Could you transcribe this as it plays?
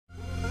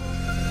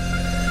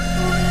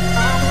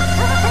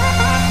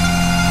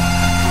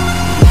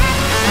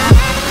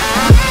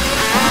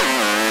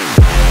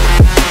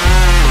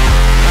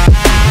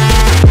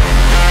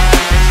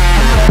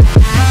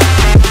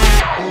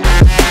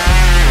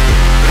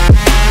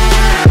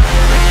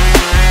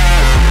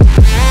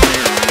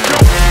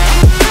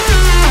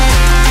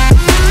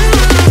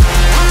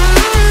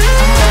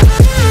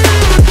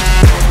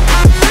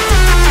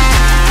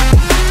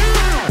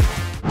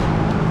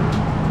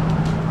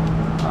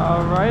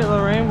right,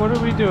 Lorraine, what are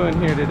we doing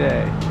here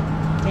today?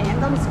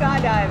 Tandem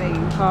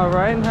skydiving. All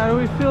right, and how do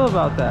we feel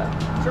about that?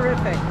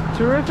 Terrific.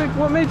 Terrific.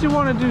 What made you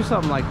want to do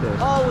something like this?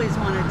 Always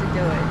wanted to do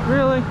it.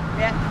 Really?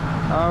 Yeah.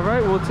 All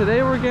right, well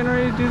today we're getting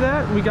ready to do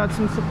that. We got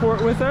some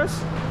support with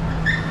us.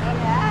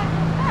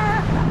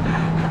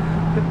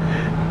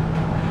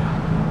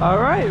 All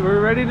right,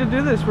 we're ready to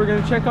do this. We're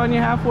gonna check on you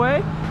halfway,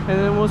 and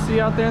then we'll see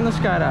you out there in the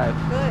skydive.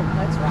 Good,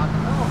 let's rock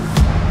and roll.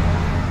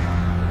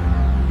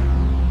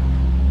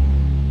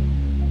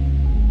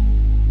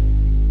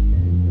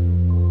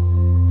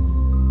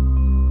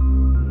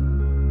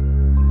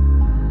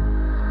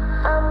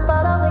 I'm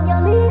following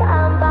your lead,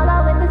 I'm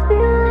following this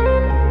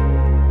feeling.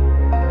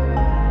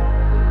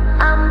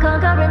 I'm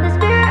conquering this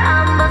fear,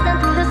 I'm busting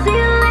through the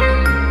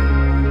ceiling.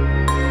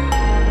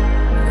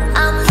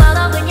 I'm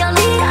following your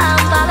lead, I'm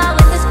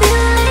following this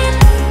feeling.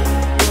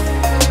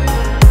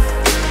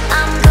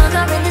 I'm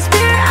conquering this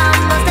fear,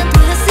 I'm busting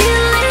through the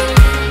ceiling.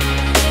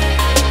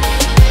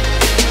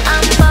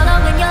 I'm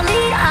following your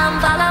lead, I'm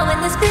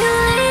following this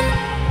feeling.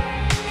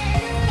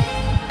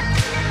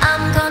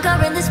 I'm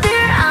conquering this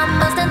fear, I'm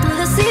busting through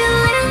the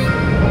ceiling.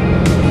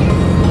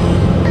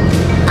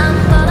 I'm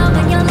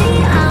following your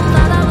lead, I'm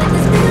following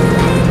this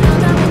feeling.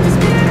 Conquering this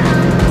fear,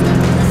 I'm busting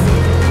through the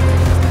ceiling.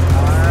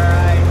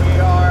 Alright, we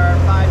are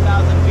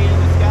 5,000 feet in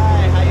the sky.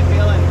 How you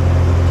feeling?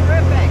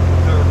 Terrific.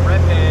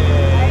 Terrific.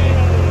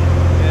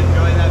 You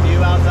enjoying that view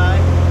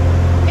outside?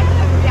 Yeah,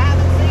 if you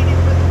haven't seen it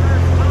for the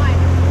first time,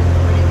 it's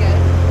pretty good.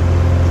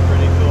 It's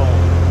pretty cool.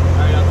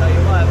 Alright, I'll tell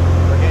you what,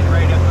 we're getting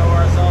ready to throw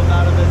ourselves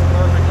out of this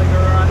perfectly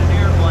good running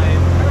airplane.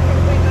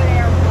 Perfectly good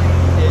airplane.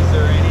 Is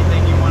there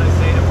anything you want to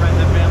say to friends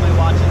and family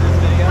watching this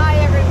video? Hi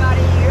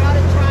everybody, you ought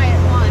to try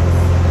it once.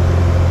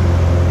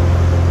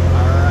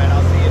 Alright,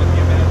 I'll see you in a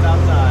few minutes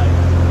outside.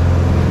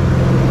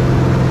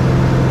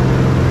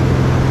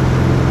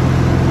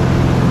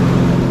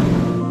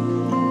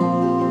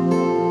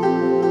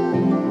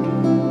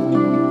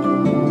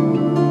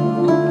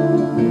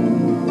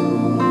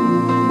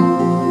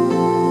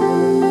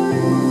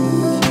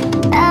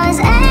 I was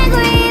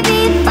angry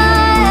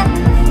before,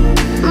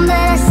 but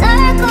I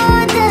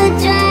circled the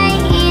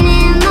drain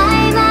in my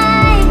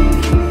mind.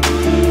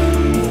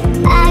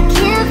 I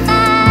can't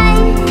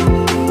find,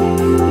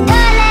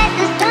 don't let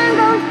the sun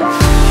go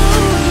down.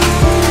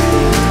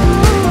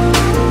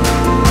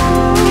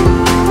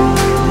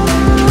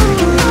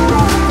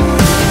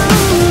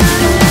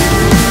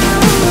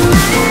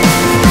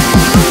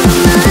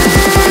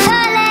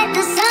 Don't let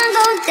the sun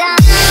go down.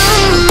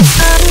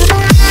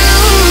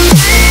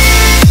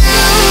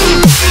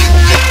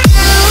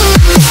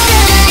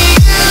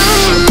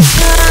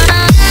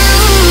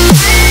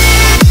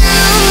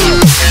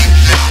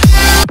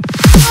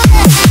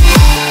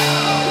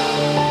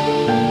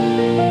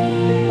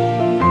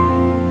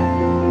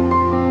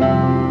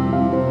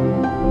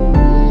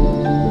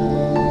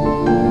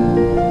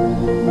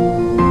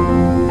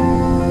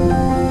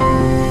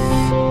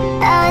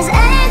 I was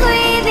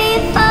angry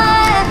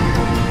before,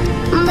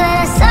 but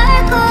I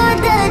circled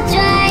the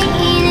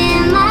drain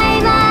in my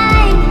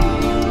mind.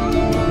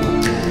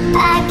 I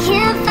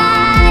can't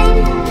find,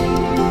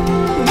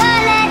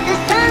 don't let the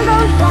sun go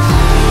down.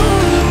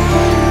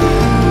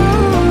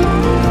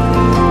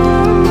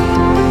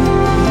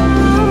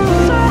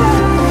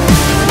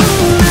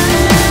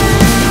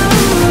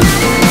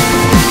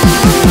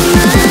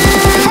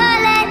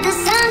 Don't let the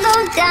sun go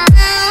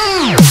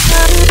down.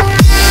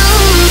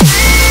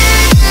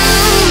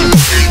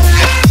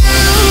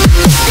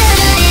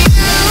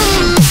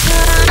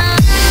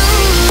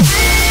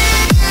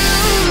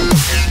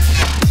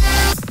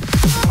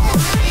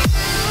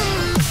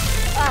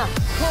 Ah,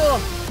 cool.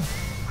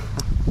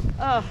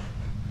 Oh,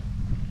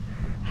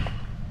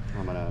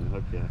 I'm gonna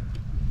unhook you.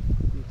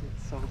 You did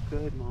so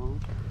good, Mom.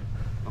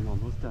 I'm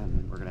almost done,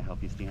 and we're gonna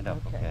help you stand up,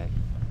 okay?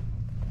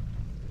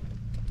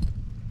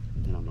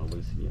 And I'm gonna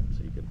loosen you up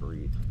so you can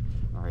breathe.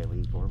 All right,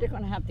 lean forward. you're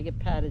gonna have to get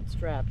padded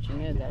straps, you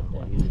know that, I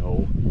don't you?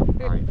 know.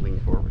 All right, lean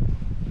forward.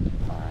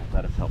 All right,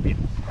 let us help you.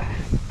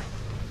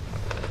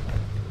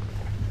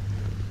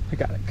 I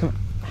got it. Come on.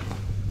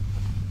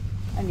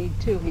 I need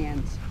two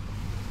hands.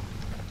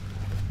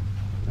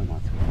 Don't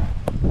want to.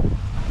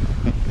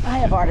 I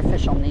have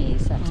artificial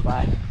knees, that's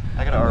why.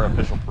 I got an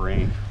artificial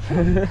brain. All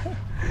right,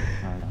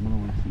 I'm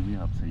gonna loosen you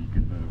up so you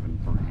can move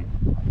and breathe.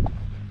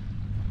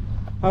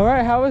 All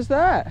right, how was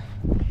that?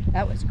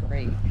 That was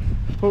great.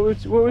 What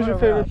was What your a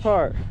favorite rush.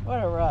 part?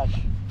 What a rush.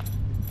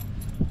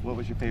 What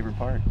was your favorite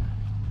part?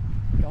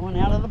 Going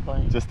out of the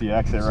plane. Just the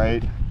exit,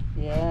 right?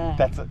 Yeah.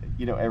 That's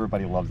you know,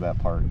 everybody loves that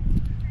part.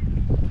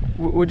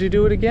 Would you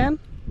do it again?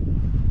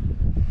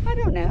 I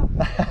don't know.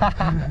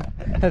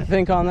 Had to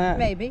think on that?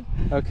 Maybe.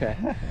 Okay.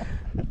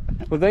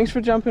 Well, thanks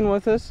for jumping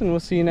with us, and we'll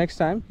see you next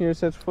time here at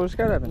Sets Before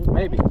Skydiving.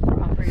 Maybe.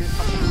 I'll bring a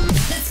couple.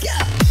 Let's go.